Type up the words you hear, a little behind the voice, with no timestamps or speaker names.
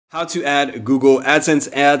How to add Google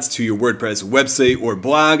AdSense ads to your WordPress website or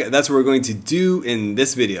blog. That's what we're going to do in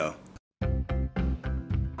this video.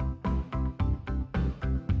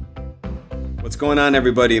 What's going on,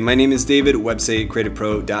 everybody? My name is David,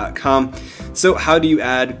 websitecreativepro.com. So how do you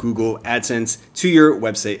add Google AdSense to your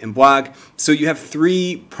website and blog? So you have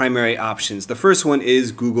three primary options. The first one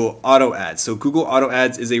is Google Auto Ads. So Google Auto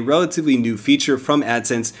Ads is a relatively new feature from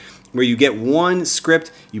AdSense where you get one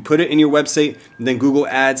script, you put it in your website, and then Google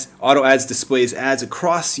Auto Ads displays ads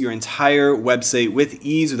across your entire website with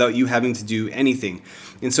ease without you having to do anything.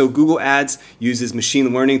 And so Google Ads uses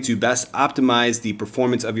machine learning to best optimize the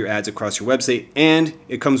performance of your ads across your website, and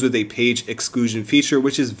it comes with a page exclusion feature,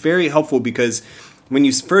 which is very helpful because when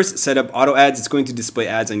you first set up auto ads, it's going to display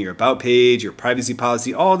ads on your about page, your privacy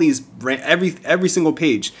policy, all these, every single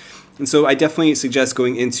page. And so I definitely suggest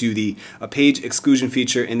going into the page exclusion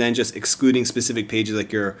feature and then just excluding specific pages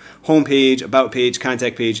like your home page, about page,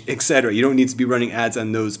 contact page, etc. You don't need to be running ads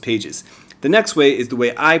on those pages. The next way is the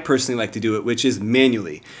way I personally like to do it, which is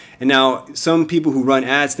manually. And now some people who run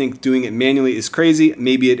ads think doing it manually is crazy.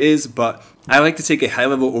 Maybe it is, but I like to take a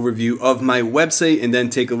high-level overview of my website and then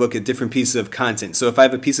take a look at different pieces of content. So if I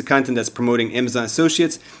have a piece of content that's promoting Amazon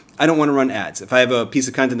Associates, I don't want to run ads. If I have a piece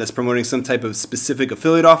of content that's promoting some type of specific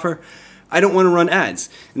affiliate offer, I don't want to run ads.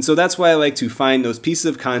 And so that's why I like to find those pieces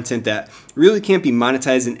of content that really can't be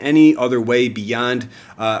monetized in any other way beyond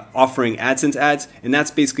offering AdSense ads. And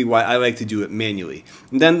that's basically why I like to do it manually.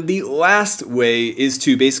 And then the last way is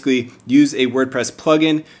to basically use a WordPress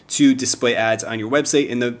plugin to display ads on your website.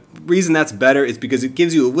 And the reason that's better is because it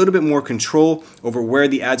gives you a little bit more control over where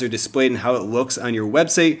the ads are displayed and how it looks on your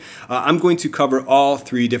website. I'm going to cover all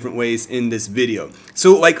three different ways in this video.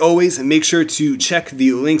 So like always, make sure to check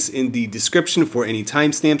the links in the description for any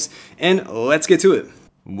timestamps, and let's get to it.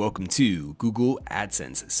 Welcome to Google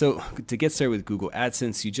AdSense. So to get started with Google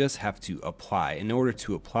AdSense, you just have to apply. In order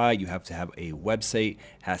to apply, you have to have a website,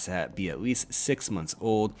 has to be at least 6 months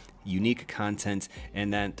old, unique content,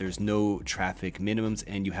 and then there's no traffic minimums,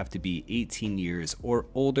 and you have to be 18 years or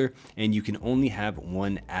older, and you can only have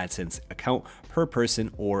one AdSense account per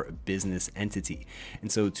person or business entity.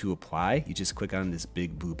 And so to apply, you just click on this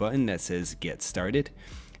big blue button that says Get Started.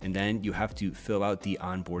 And then you have to fill out the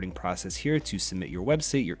onboarding process here to submit your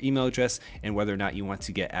website, your email address, and whether or not you want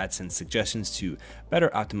to get AdSense suggestions to better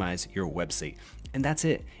optimize your website. And that's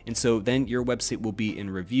it. And so then your website will be in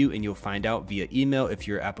review, and you'll find out via email if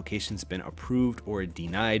your application's been approved or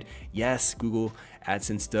denied. Yes, Google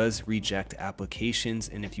AdSense does reject applications,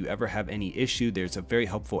 and if you ever have any issue, there's a very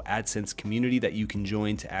helpful AdSense community that you can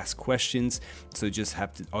join to ask questions. So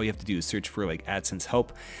all you have to do is search for like AdSense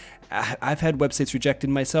help. I've had websites rejected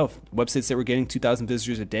myself, websites that were getting 2,000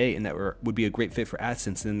 visitors a day and that would be a great fit for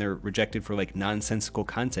AdSense, and then they're rejected for like nonsensical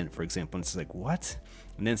content, for example. And it's like, what?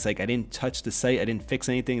 And then it's like, I didn't touch the site, I didn't fix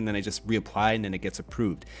anything, and then I just reapply and then it gets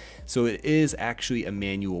approved. So it is actually a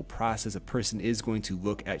manual process. A person is going to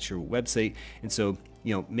look at your website, and so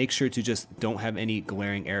make sure to just don't have any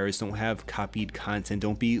glaring errors, don't have copied content,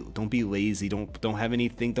 don't be lazy, don't have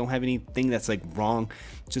anything that's like wrong.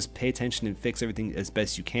 Just pay attention and fix everything as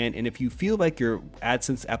best you can. And if you feel like your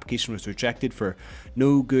AdSense application was rejected for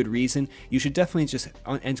no good reason, you should definitely just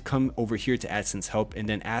come over here to AdSense help and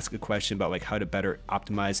then ask a question about like how to better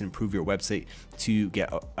optimize and improve your website to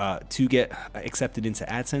get accepted into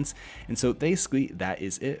AdSense. And so basically that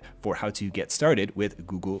is it for how to get started with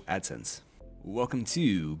Google AdSense. Welcome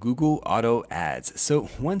to Google Auto Ads. So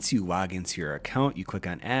once you log into your account, you click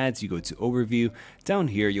on ads, you go to overview. Down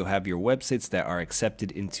here, you'll have your websites that are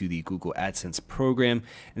accepted into the Google AdSense program.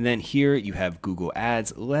 And then here you have Google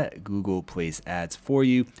Ads. Let Google place ads for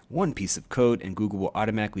you. One piece of code, and Google will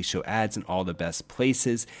automatically show ads in all the best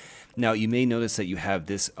places. Now you may notice that you have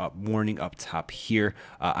this warning up top here.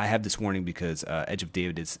 I have this warning because Edge of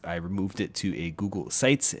David I removed it to a Google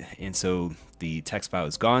Sites, and so the text file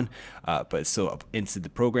is gone, but it's still up into the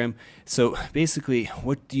program. So basically,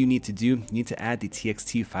 what do you need to do? You need to add the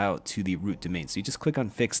txt file to the root domain. So you just click on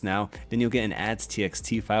Fix Now, then you'll get an ads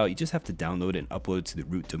txt file. You just have to download it and upload it to the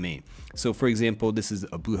root domain. So for example, this is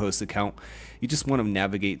a Bluehost account. You just want to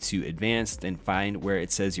navigate to Advanced and find where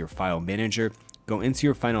it says your file manager. Go into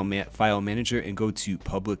your file manager and go to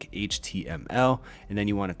public HTML, and then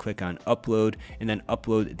you want to click on upload and then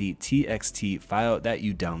upload the txt file that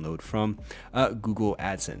you download from Google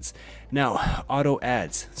AdSense. Now, auto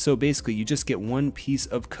ads. So basically you just get one piece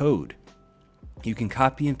of code. You can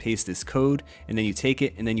copy and paste this code, and then you take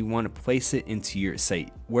it and then you want to place it into your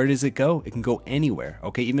site. Where does it go? It can go anywhere,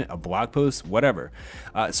 okay? Even a blog post, whatever.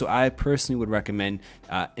 So I personally would recommend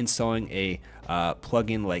installing a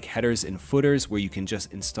plugin like headers and footers, where you can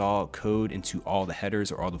just install code into all the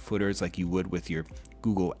headers or all the footers like you would with your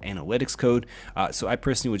Google Analytics code. So I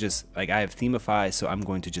personally would just, like, I have Themify, so I'm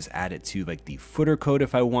going to just add it to like the footer code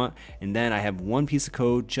if I want, and then I have one piece of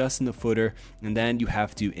code just in the footer, and then you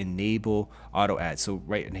have to enable auto ads. So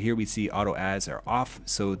right here we see auto ads are off,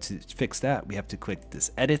 so to fix that we have to click this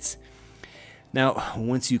edit. Now,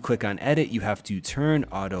 once you click on edit, you have to turn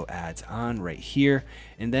auto ads on right here.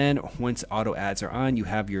 And then once auto ads are on, you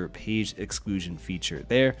have your page exclusion feature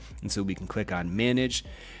there. And so we can click on manage.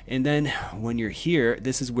 And then when you're here,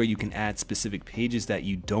 this is where you can add specific pages that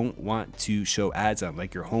you don't want to show ads on,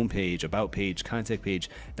 like your home page, about page, contact page,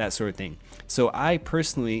 that sort of thing. So I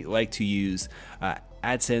personally like to use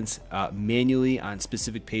AdSense manually on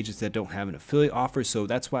specific pages that don't have an affiliate offer. So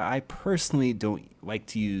that's why I personally don't like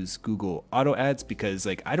to use Google Auto Ads, because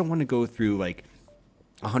like I don't want to go through like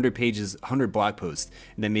 100 pages, 100 blog posts,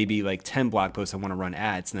 and then maybe like 10 blog posts I want to run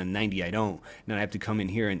ads, and then 90 I don't, and then I have to come in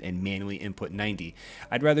here and manually input 90.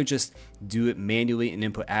 I'd rather just do it manually and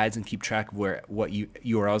input ads and keep track of what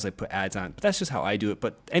URLs I put ads on. But that's just how I do it.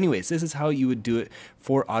 But anyways, this is how you would do it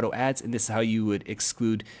for auto ads, and this is how you would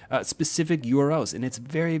exclude specific URLs, and it's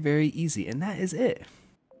very, very easy, and that is it.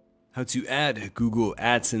 How to add Google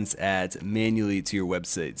AdSense ads manually to your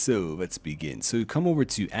website. So let's begin. So come over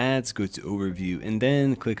to ads, go to overview, and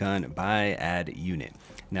then click on buy ad unit.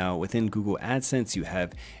 Now within Google AdSense, you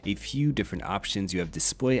have a few different options. You have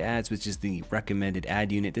display ads, which is the recommended ad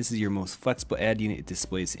unit. This is your most flexible ad unit. It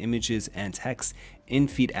displays images and text.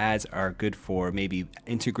 In-feed ads are good for maybe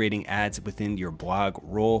integrating ads within your blog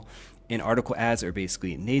role. And article ads are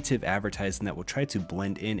basically native advertising that will try to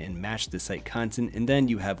blend in and match the site content. And then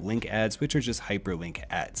you have link ads, which are just hyperlink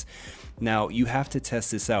ads. Now you have to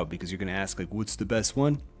test this out, because you're going to ask, like, what's the best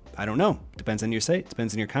one? I don't know. Depends on your site,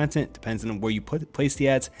 depends on your content, depends on where you place the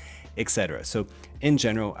ads, etc. So in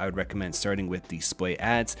general, I would recommend starting with display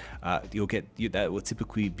ads. That will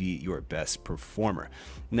typically be your best performer.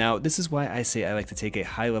 Now, this is why I say I like to take a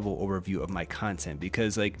high-level overview of my content,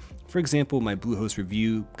 because, like, for example, my Bluehost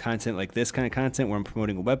review content, like this kind of content where I'm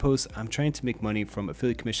promoting a web host, I'm trying to make money from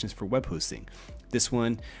affiliate commissions for web hosting. This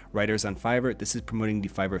one, writers on Fiverr, this is promoting the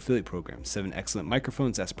Fiverr affiliate program. 7 excellent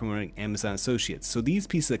microphones, that's promoting Amazon Associates. So these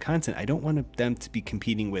pieces of content, I don't want them to be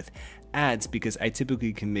competing with ads, because I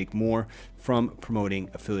typically can make more from promoting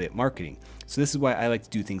affiliate marketing. So this is why I like to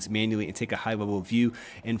do things manually and take a high level view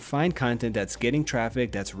and find content that's getting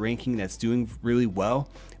traffic, that's ranking, that's doing really well,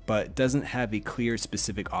 but doesn't have a clear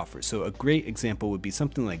specific offer. So a great example would be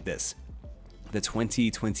something like this. The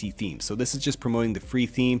 2020 theme. So this is just promoting the free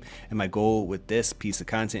theme, and my goal with this piece of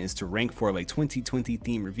content is to rank for like 2020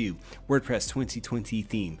 theme review, WordPress 2020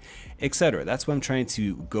 theme, etc. That's what I'm trying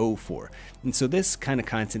to go for. And so this kind of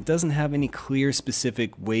content doesn't have any clear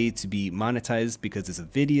specific way to be monetized, because it's a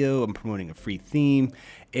video, I'm promoting a free theme,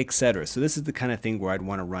 etc. So this is the kind of thing where I'd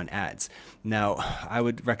want to run ads. Now I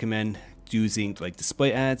would recommend using like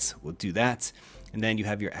display ads. We'll do that. And then you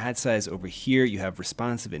have your ad size over here. You have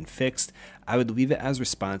responsive and fixed. I would leave it as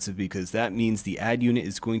responsive, because that means the ad unit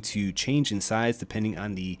is going to change in size depending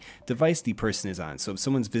on the device the person is on. So if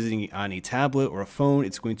someone's visiting on a tablet or a phone,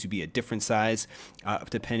 it's going to be a different size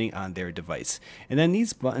depending on their device. And then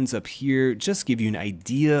these buttons up here just give you an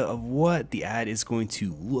idea of what the ad is going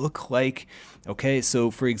to look like. Okay,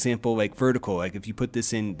 so for example, like vertical, like if you put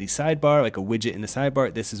this in the sidebar, like a widget in the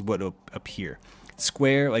sidebar, this is what will appear.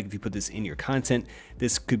 Square, like if you put this in your content,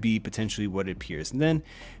 this could be potentially what it appears. And then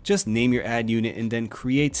just name your ad unit and then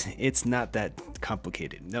create. It's not that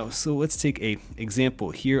complicated. Now, so let's take a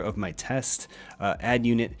example here of my test ad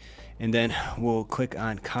unit, and then we'll click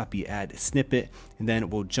on copy ad snippet, and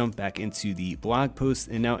then we'll jump back into the blog post.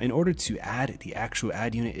 And now in order to add the actual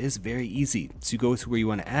ad unit, it is very easy. To go to where you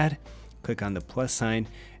want to add, click on the plus sign,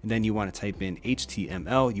 and then you want to type in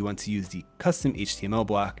HTML. You want to use the custom HTML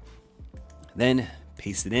block, then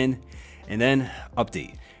paste it in, and then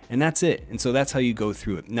update. And that's it. And so that's how you go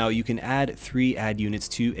through it. Now you can add 3 ad units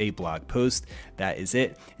to a blog post. That is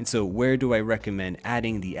it. And so where do I recommend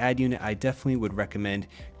adding the ad unit? I definitely would recommend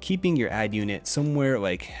keeping your ad unit somewhere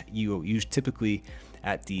like you typically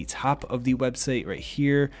at the top of the website right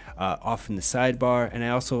here, off in the sidebar. And I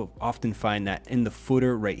also often find that in the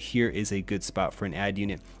footer right here is a good spot for an ad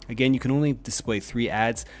unit. Again, you can only display 3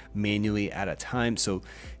 ads manually at a time. So,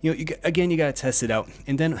 you got to test it out.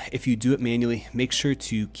 And then if you do it manually, make sure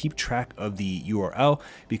to keep track of the URL,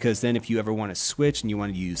 because then if you ever want to switch and you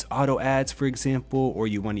want to use auto ads, for example, or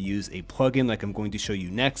you want to use a plugin like I'm going to show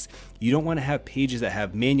you next, you don't want to have pages that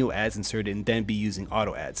have manual ads inserted and then be using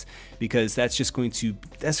auto ads, because that's just going to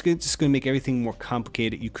make everything more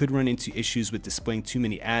complicated. You could run into issues with displaying too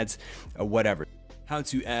many ads or whatever. How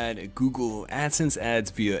to add Google AdSense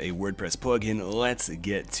ads via a WordPress plugin. Let's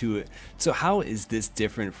get to it. So how is this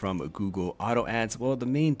different from Google Auto Ads? Well, the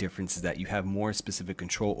main difference is that you have more specific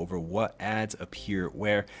control over what ads appear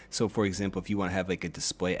where. So for example, if you want to have like a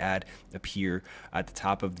display ad appear at the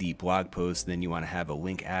top of the blog post, then you want to have a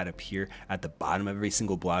link ad appear at the bottom of every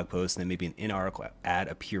single blog post, and then maybe an in-article ad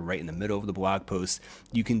appear right in the middle of the blog post.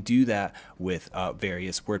 You can do that with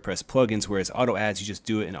various WordPress plugins, whereas auto ads, you just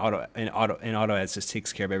do it in auto ads just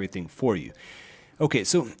takes care of everything for you. Okay,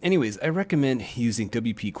 so anyways, I recommend using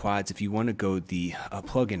WP Quads if you want to go the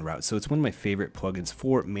plugin route. So it's one of my favorite plugins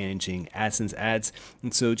for managing AdSense ads.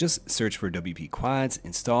 And so just search for WP Quads,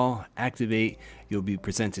 install, activate. You'll be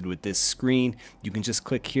presented with this screen. You can just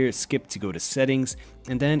click here, skip to go to settings,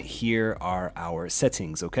 and then here are our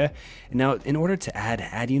settings, okay? And now in order to add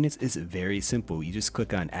ad units is very simple. You just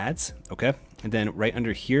click on ads, okay? And then right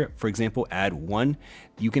under here, for example, add 1,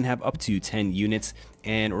 you can have up to 10 units.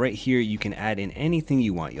 And right here, you can add in anything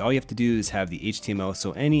you want. All you have to do is have the HTML.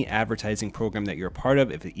 So any advertising program that you're a part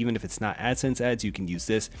of, even if it's not AdSense ads, you can use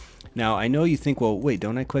this. Now, I know you think, well, wait,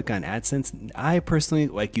 don't I click on AdSense? I personally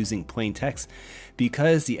like using plain text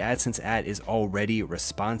because the AdSense ad is already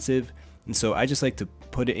responsive. And so I just like to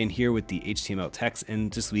put it in here with the HTML text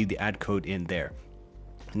and just leave the ad code in there.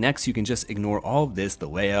 Next, you can just ignore all of this, the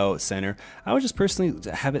layout, center. I would just personally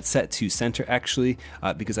have it set to center actually,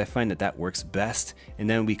 because I find that that works best. And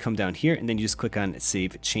then we come down here and then you just click on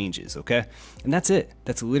save changes, okay? And that's it.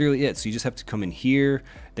 That's literally it. So you just have to come in here,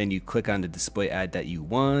 then you click on the display ad that you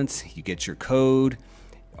want, you get your code.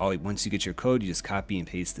 Once you get your code, you just copy and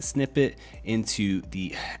paste the snippet into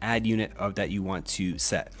the ad unit that you want to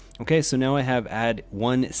set. Okay, so now I have ad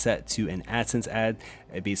 1 set to an AdSense ad,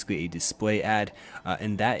 basically a display ad,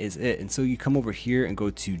 and that is it. And so you come over here and go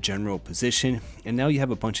to general position, and now you have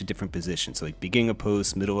a bunch of different positions, so like beginning of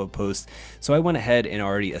post, middle of post. So I went ahead and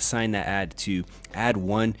already assigned that ad to ad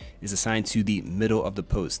 1 is assigned to the middle of the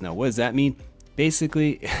post. Now what does that mean?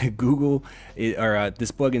 Basically, Google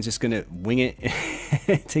this plugin is just gonna wing it,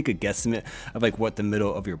 take a guesstimate of like what the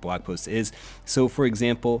middle of your blog post is. So for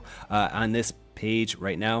example, on this page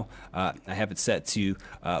right now, I have it set to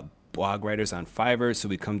blog writers on Fiverr. So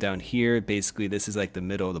we come down here, basically this is like the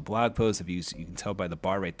middle of the blog post. If you can tell by the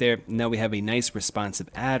bar right there. Now we have a nice responsive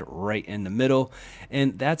ad right in the middle,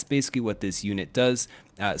 and that's basically what this unit does.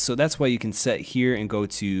 So that's why you can set here and go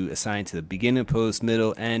to assign to the beginning post,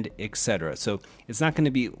 middle, end, etc. So it's not going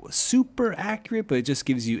to be super accurate, but it just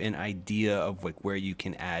gives you an idea of like where you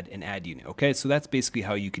can add an ad unit. Okay, so that's basically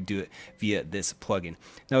how you could do it via this plugin.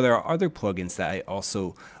 Now there are other plugins that I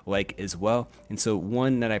also like as well, and so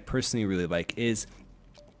one that I personally really like is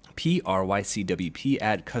PRYCWP,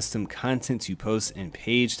 add custom content to post and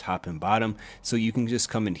page top and bottom. So you can just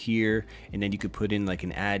come in here and then you could put in like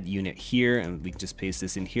an ad unit here, and we can just paste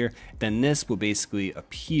this in here. Then this will basically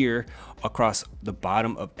appear across the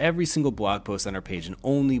bottom of every single blog post on our page, and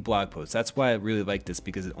only blog posts. That's why I really like this,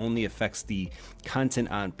 because it only affects the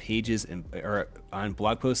content on pages or on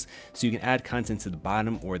blog posts. So you can add content to the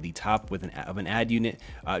bottom or the top with an ad unit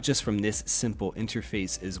just from this simple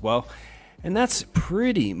interface as well. And that's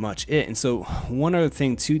pretty much it. And so one other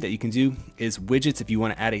thing too that you can do is widgets. If you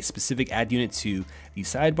want to add a specific ad unit to the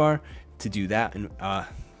sidebar, to do that, and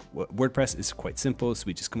WordPress is quite simple. So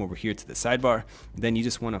we just come over here to the sidebar, then you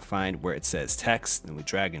just want to find where it says text, and we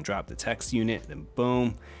drag and drop the text unit, then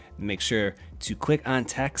boom, and make sure to click on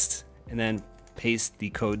text and then paste the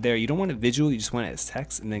code there. You don't want it visual, you just want it as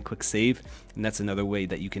text, and then click save. And that's another way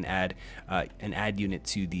that you can add an ad unit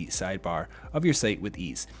to the sidebar of your site with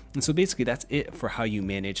ease. And so basically that's it for how you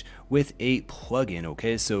manage with a plugin.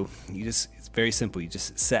 Okay, so it's very simple. You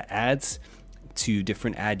just set ads to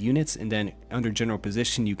different ad units, and then under general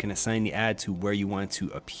position you can assign the ad to where you want it to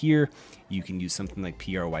appear. You can use something like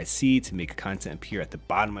PRYC to make content appear at the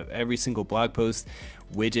bottom of every single blog post.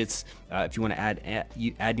 Widgets, if you want to add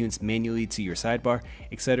ad units manually to your sidebar,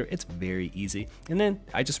 etc. It's very easy. And then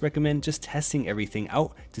I just recommend just testing everything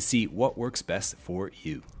out to see what works best for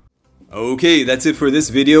you. Okay, that's it for this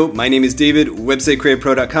video. My name is David,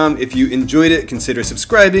 websitecreativepro.com. If you enjoyed it, consider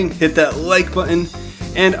subscribing, hit that like button,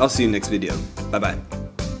 and I'll see you next video. Bye-bye.